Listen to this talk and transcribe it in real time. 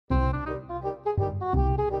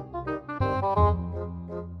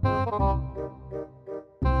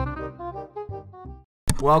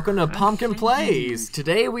Welcome to Pumpkin Plays.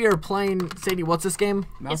 Today we are playing, Sadie, what's this game?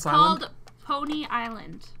 It's called Pony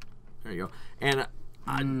Island. There you go.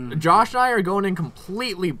 And Josh and I are going in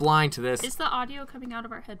completely blind to this. Is the audio coming out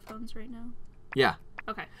of our headphones right now? Yeah.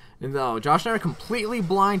 Okay. No, Josh and I are completely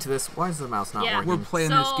blind to this. Why is the mouse not working? We're playing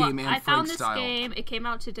this game in I found this style. game. It came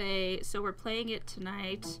out today, so we're playing it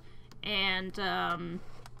tonight. And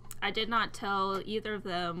I did not tell either of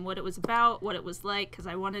them what it was about, what it was like, because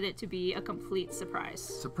I wanted it to be a complete surprise.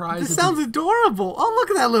 Surprise! This sounds adorable. Oh,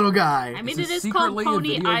 look at that little guy. I mean, It's it is secretly called a Pony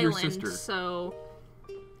video of your Island, sister. so...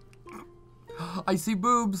 I see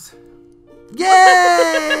boobs.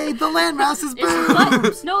 Yay! The land mouse is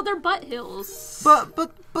boobs. No, they're butt hills. But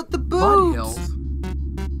the boobs. Butt hills.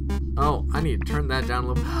 Oh, I need to turn that down a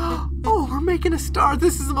little. Oh, we're making a star.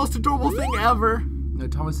 This is the most adorable thing ever. No,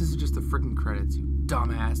 Thomas, this is just the freaking credits. You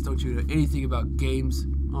dumbass! Don't you know anything about games?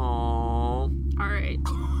 Aww. All right.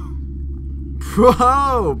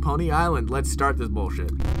 Whoa, Pony Island. Let's start this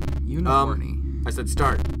bullshit. Unicorny. I said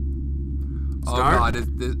start. Oh Start? God!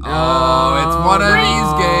 It's one of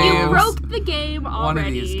these games. You broke the game already. One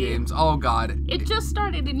of these games. Oh God! It just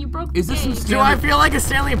started and you broke the Is this game. some Do I feel like a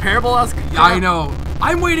Stanley Parable? I know.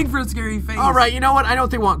 I'm waiting for a scary face. All right, you know what? I don't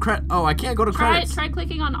think want credit. Oh, I can't go to Try credits.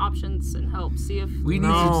 clicking on options and help. See if We need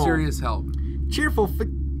some serious help. Cheerful.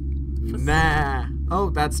 Nah. Oh,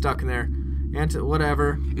 that's stuck in there. And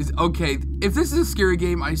whatever. Okay. If this is a scary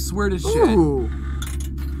game, I swear to shit, Ooh.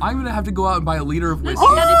 I'm gonna have to go out and buy a liter of whiskey.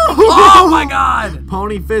 Oh! Oh my God!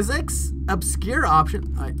 Pony physics. Obscure option.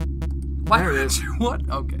 What? There it is. What?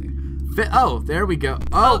 Okay. Oh, there we go.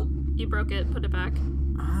 Oh. you broke it. Put it back.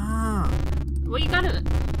 Ah. Well, you gotta.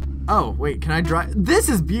 Oh, wait. Can I drive? This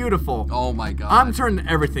is beautiful. Oh my God. I'm turning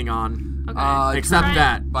everything on. Okay. Except try,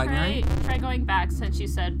 that. Binary? Try going back since you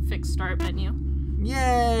said fix start menu.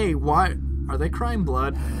 Yay. Why? Are they crying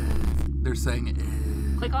blood? They're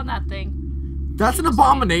saying. Click on that thing. That's an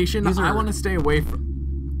abomination. These I are- want to stay away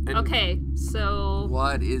from. And Okay, so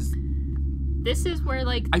What is? this is where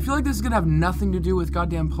like. I feel like this is gonna have nothing to do with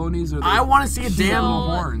goddamn ponies or. The I want to see a damn.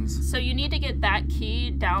 horns. So you need to get that key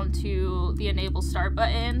down to the enable start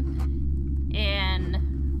button,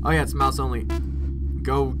 and Oh yeah, it's mouse only.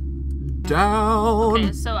 Go down.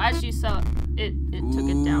 okay. So as you saw, it took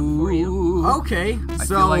it down for you. Ooh. Okay, feel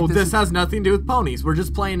so like this, this is- has nothing to do with ponies. We're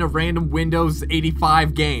just playing a random Windows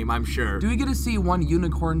 85 game, I'm sure. Do we get to see one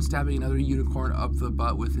unicorn stabbing another unicorn up the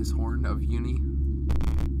butt with his horn of uni?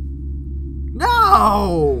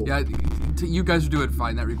 No! Yeah, you guys are doing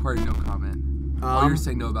fine. That required no comment. You're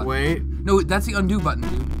saying no about wait. it. No, that's the undo button,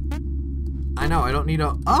 dude. I know, I don't need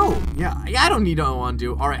a... Oh, yeah, I don't need to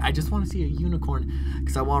undo. All right, I just want to see a unicorn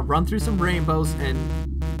because I want to run through some rainbows and...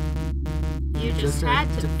 You just had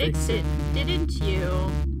to fix it, didn't you?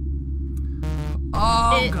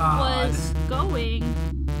 Oh, It God. was going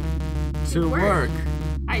To work.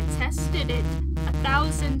 I tested it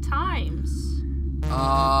 1,000 times.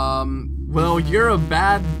 Well, you're a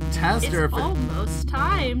bad tester. It's almost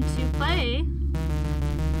time to play.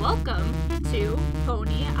 Welcome to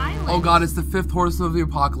Pony Island. Oh, God, it's the fifth horseman of the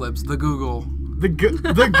apocalypse, the Google. The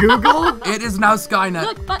Google? It is now Skynet.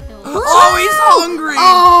 Look, butthole. Oh, he's hungry!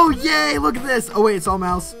 Oh, yay, look at this. Oh, wait, it's all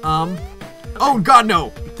mouse. Oh, God,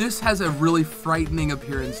 no. This has a really frightening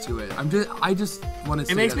appearance to it. I just want to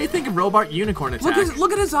see It makes me think of Robot Unicorn Attack.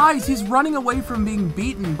 Look at his eyes. He's running away from being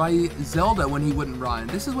beaten by Zelda when he wouldn't run.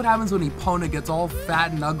 This is what happens when Epona gets all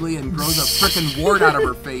fat and ugly and grows a frickin' wart out of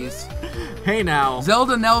her face. Hey, now.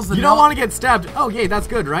 Zelda nails the You don't want to get stabbed. Oh, yay, that's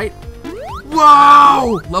good, right?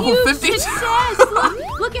 Whoa! level You 50. success!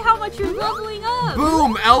 Look at how much you're leveling up.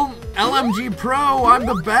 Boom! LMG Pro, I'm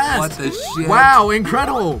the best! What the shit? Wow,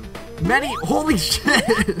 incredible! Holy shit!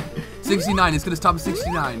 69. It's gonna stop at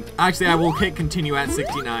 69. Actually, I will hit continue at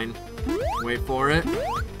 69. Wait for it.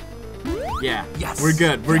 Yeah. Yes. We're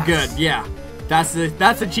good, we're Yes. good, yeah. That's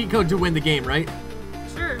the cheat code to win the game, right?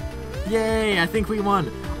 Sure. Yay, I think we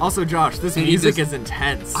won. Also, Josh, this See, music this- is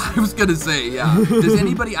intense. I was gonna say, yeah. Does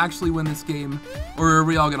anybody actually win this game, or are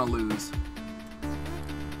we all gonna lose?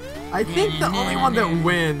 I think the only one that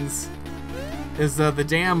wins is the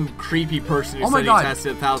damn creepy person who Oh my said God, he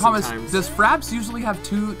tested 1,000 Thomas, times. does Fraps usually have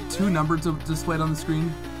two numbers displayed on the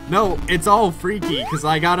screen? No, it's all freaky, because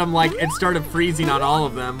I got him, like, it started freezing on all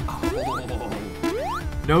of them.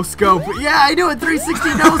 No scope. Yeah, I knew it, 360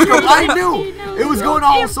 no scope. I knew. It was going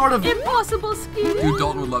all sort of, Impossible speed. Dude,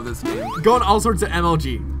 Dalton would love this game. going all sorts of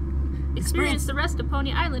MLG. Experience the rest of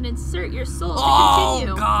Pony Island. Insert your soul to Oh,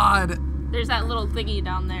 continue. God. There's that little thingy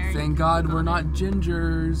down there. Thank God we're not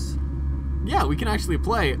gingers. Yeah, we can actually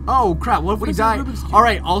play. Oh crap! What if we is die? that Rubik's Cube? All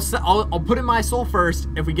right, I'll put in my soul first.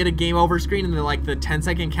 If we get a game over screen and then like the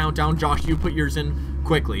 10-second countdown, Josh, you put yours in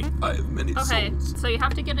quickly. I have many Okay, souls. so you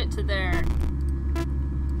have to get it to there.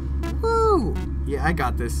 Woo! Yeah, I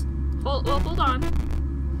got this. Well, hold on.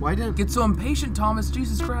 Why didn't Get so impatient, Thomas.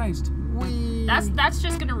 Jesus Christ. we? That's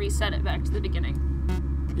just gonna reset it back to the beginning.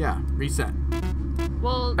 Yeah, reset.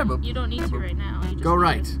 Well, Hey, bub. you don't need to right now. You just Go need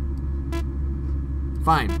right. to-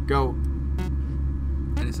 Fine, go.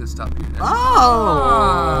 And it says stop here.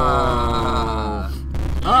 Oh! You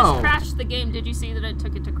Oh. just crashed the game. Did you see that it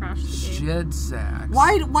took it to crash the game? Shit sacks.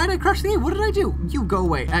 Why did I crash the game? What did I do? You go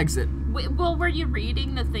away. Exit. Well, were you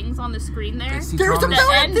reading the things on the screen there? I see There's Thomas. a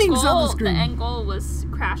million things on the The screen. end goal was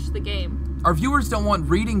crash the game. Our viewers don't want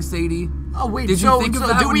reading, Sadie. Oh wait, Did so, you think of so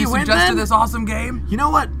that do when we you win suggested then? this awesome game? You know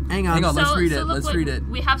what? Hang on. Hang on, let's read it. look, Let's read it.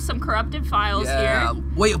 We have some corrupted files Yeah. here.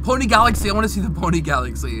 Wait, Pony Galaxy. I want to see the Pony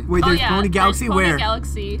Galaxy. Wait, Oh, there's yeah, Pony Galaxy there's where? Pony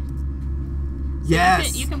Galaxy.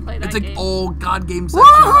 Yes. You can play that It's like game. old god game section.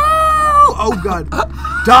 Woohoo! Oh god.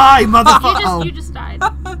 Die, motherfucker! You just died.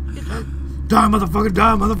 Good job. Die, motherfucker!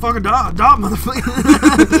 Die, motherfucker! Die, motherfucker!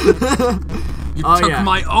 You Oh, took yeah.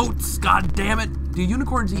 my oats. God damn it. Do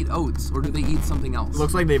unicorns eat oats or do they eat something else?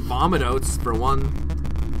 Looks like they vomit oats for one.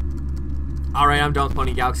 All right, I'm done with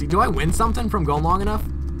Pony Galaxy. Do I win something from going long enough?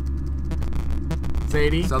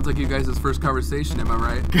 Sadie? Sounds like you guys' first conversation. Am I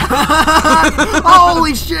right?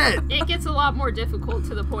 Holy shit! It gets a lot more difficult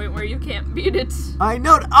to the point where you can't beat it. I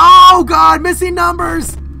know. Oh god, missing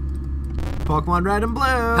numbers. Pokemon Red and Blue.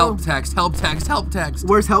 Help text. Help text. Help text.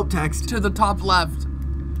 Where's help text? To the top left.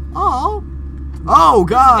 Oh. Oh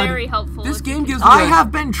god. Very helpful. This if game you gives can- me I have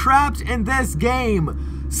been trapped in this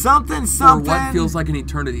game. Something, for something. what feels like an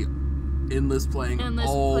eternity. Endless playing. Endless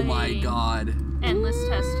oh my playing. god. endless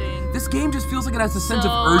testing. This game just feels like it has a sense So,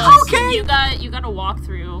 of urgency. Okay. You got a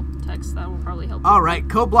walkthrough text that will probably help. All right,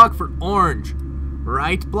 code block for orange.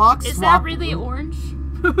 Right block Is swap. that really orange?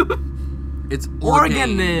 It's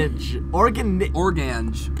Organage. Organg.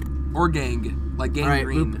 Like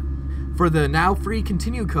gangrene. Right, for the now free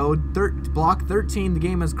continue code, block 13, the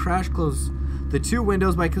game has crashed. Close the two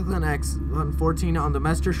windows by clicking on X on 14 on the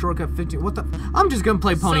messenger shortcut 15. What the? I'm just gonna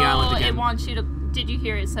play Pony Island again. It wants you to. Did you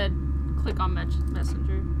hear it said click on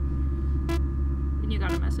messenger? And you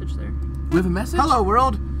got a message there. We have a message? Hello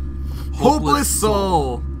world. Hopeless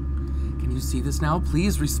soul. Can you see this now?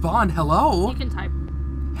 Please respond. Hello. You can type.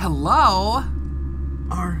 Hello.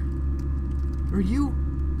 Are you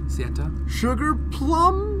Santa. sugar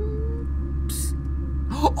plums?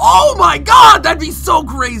 Oh my god, that'd be so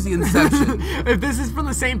crazy, Inception. If this is from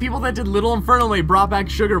the same people that did Little Inferno, they brought back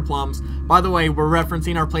sugar plums. By the way, we're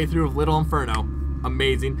referencing our playthrough of Little Inferno.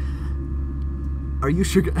 Amazing. Are you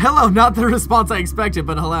sugar? Hello, not the response I expected,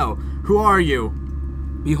 but hello. Who are you?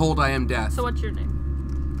 Behold, I am death. So what's your name?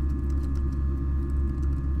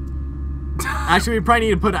 Actually, we probably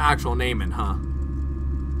need to put an actual name in, huh?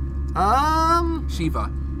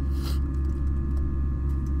 Shiva.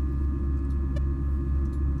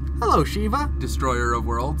 Hello, Shiva. Destroyer of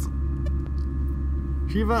worlds.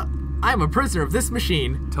 Shiva, I am a prisoner of this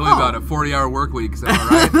machine. Tell me about it. 40-hour work weeks, am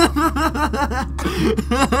I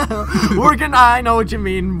right? Working, I know what you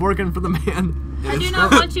mean. Working for the man. I do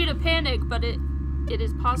not want you to panic, but it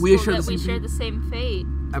is possible We share that the we same share fate. the same fate.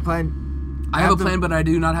 I have a plan, but I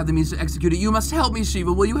do not have the means to execute it. You must help me,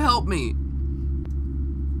 Shiva. Will you help me?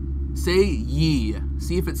 Say ye.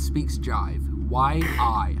 See if it speaks jive. Why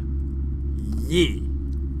I? Yee.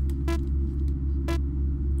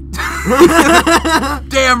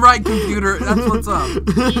 Damn right, computer. That's what's up.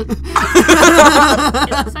 It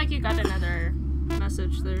looks like you got another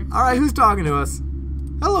message there. All right, who's talking to us?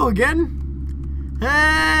 Hello again.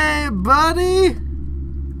 Hey, buddy.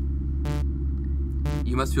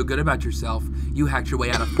 You must feel good about yourself. You hacked your way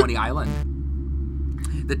out of Pony Island.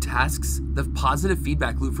 The tasks, the positive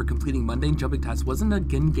feedback loop for completing mundane jumping tasks wasn't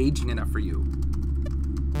engaging enough for you.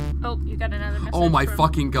 Oh, you got another message. Oh my from-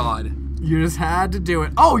 fucking god. You just had to do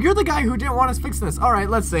it. Oh, you're the guy who didn't want us fixing this. All right,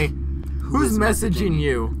 let's see. Who's is messaging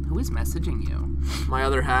you? Who is messaging you? My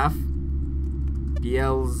other half.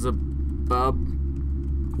 Beelzebub.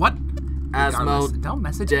 What? Asmo. Don't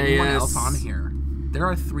message anyone Deus. else on here. There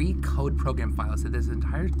are 3 code program files that this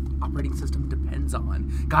entire operating system depends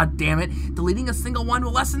on. God damn it. Deleting a single one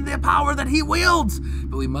will lessen the power that he wields.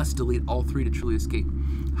 But we must delete all 3 to truly escape.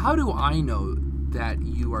 How do I know that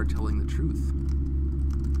you are telling the truth?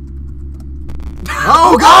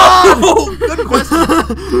 Oh, God! Oh, good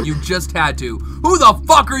question. You just had to. Who the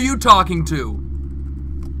fuck are you talking to?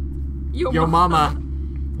 Yo, mama.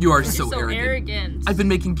 You are You're so, arrogant. I've been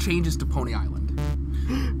making changes to Pony Island.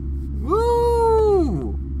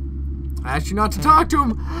 Woo! I asked you not to talk to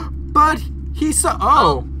him, but he saw.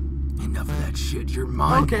 Oh. Enough of that shit. You're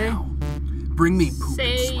mine now. Bring me poop and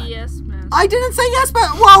Say sweat. yes, Master. I didn't say yes, but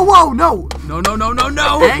whoa, no. No.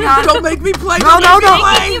 Hang on. Don't make me play. No.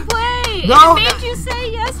 Make you play. No. It made you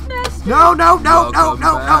say yes, Master. No. Welcome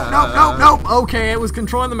back. Okay, it was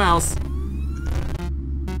controlling the mouse.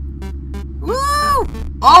 Woo!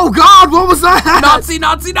 Oh God, what was that? Nazi.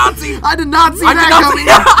 I did not see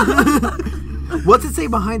that coming. What's it say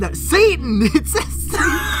behind that? Satan! It says Satan.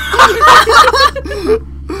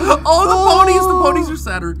 Oh, the ponies are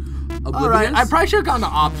sadder. Oblivious? Alright, I probably should have gone to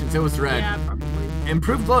options. It was red. Yeah, probably.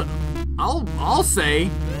 Improved load. I'll say.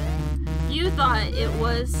 You thought it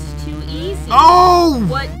was too easy. Oh!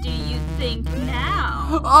 What do you think now?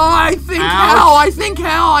 Oh, I think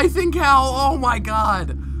Hal. Oh my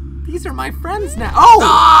God. These are my friends now. Oh!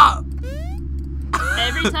 Ah!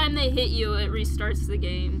 Every time they hit you, it restarts the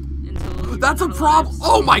game until you're That's a not problem. alive.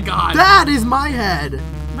 Oh my God. That is my head.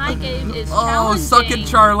 My game is Oh, challenging, suck it,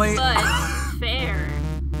 Charlie. but fair.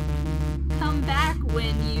 Come back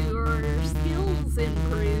when your skills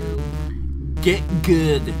improve, Get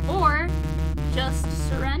good. or just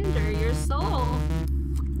surrender your soul.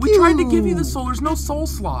 We tried to give you the soul. There's no soul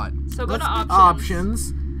slot. So go Let's to do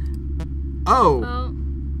options. Oh,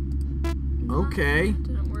 Oh, okay.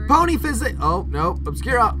 didn't work. Pony physics. Oh, no.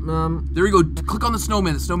 Obscure. There we go. Click on the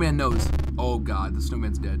snowman. The snowman knows. Oh God, the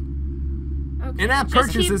snowman's dead. Okay. In-app just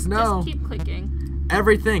purchases, keep, no. Just keep clicking.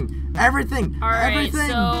 Everything. Alright,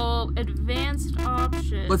 so advanced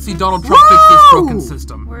options. Let's see Donald Trump fix this broken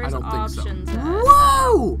system. Where's I don't think so. options at?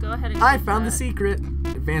 Whoa! Go ahead and I click found the that. secret.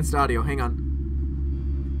 Advanced audio. Hang on.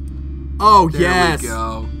 Oh, There yes. we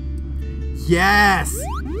go. Yes.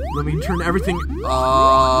 Let me turn everything.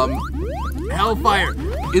 Hellfire.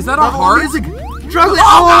 Is that a Level heart? music. Struggling.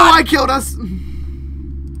 Oh, Oh, God. I killed us.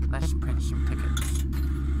 Let's print some tickets.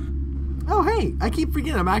 Oh, hey. I keep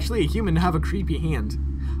forgetting I'm actually a human and have a creepy hand.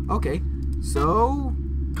 Okay. So,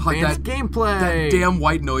 God, advanced gameplay. That damn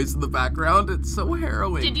white noise in the background. It's so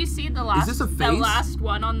harrowing. Did you see the last? this a The face? last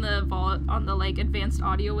one on the like advanced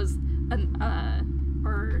audio was an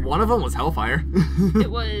or One of them was Hellfire. it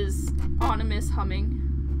was ominous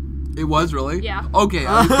humming, It was really? Yeah. Okay,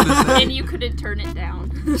 I was gonna say. and you couldn't turn it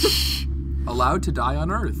down. Allowed to die on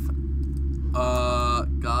Earth.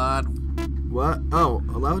 God. What? Oh,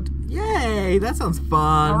 allowed? Yay, that sounds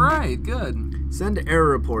fun. All right, good. Send error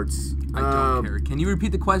reports. I don't care. Can you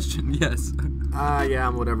repeat the question? Yes. Yeah,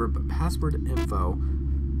 whatever. But password info.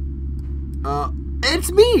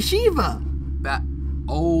 It's me, Shiva.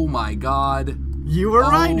 Oh my God. You were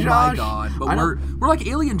right, Josh. Oh my God. But I we're don't- like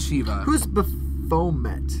alien Shiva. Who's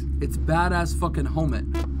Baphomet? It's badass fucking Homet.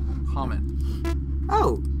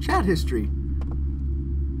 Oh, chat history.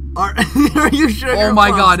 Are you sure? Oh my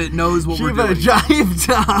God, it knows what Shiva we're doing. Jive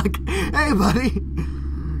Talk. Hey, buddy.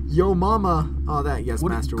 Yo, mama. Oh, that yes,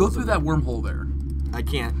 master. Go wasn't through that there. wormhole there. I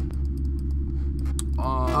can't.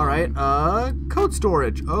 All right. Code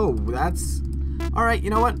storage. Oh, that's. All right. You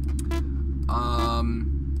know what?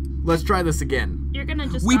 Let's try this again. You're gonna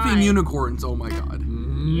just Weeping die. unicorns. Oh my God.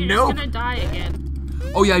 You're Nope. just gonna die again.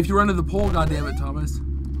 Oh yeah, if you run to the pole, goddammit, Thomas.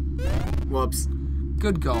 Whoops.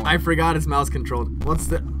 Good going. I forgot it's mouse controlled. What's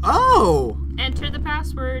the? Oh. Enter the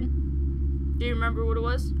password. Do you remember what it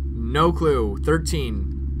was? No clue.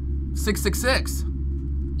 13. 666.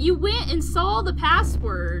 You went and saw the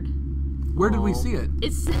password. Where did we Oh. see it?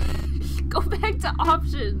 It's go back to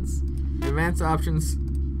options. Advanced options.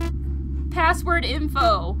 Password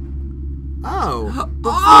info. Oh.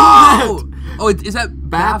 Oh! Oh, is that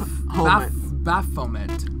Baphomet.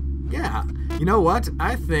 Baphomet. Yeah. You know what?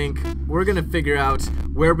 I think we're gonna figure out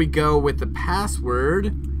where we go with the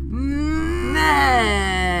password.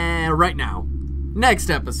 Right now. Next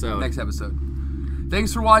episode. Next episode.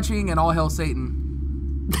 Thanks for watching, and all hail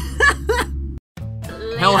Satan.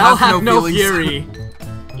 Hell Hell hath have no feelings. fury.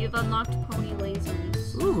 You've unlocked pony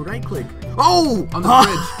lasers. Ooh, right click. Oh! On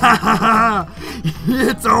the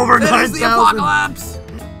It's over, There's the 9,000. apocalypse!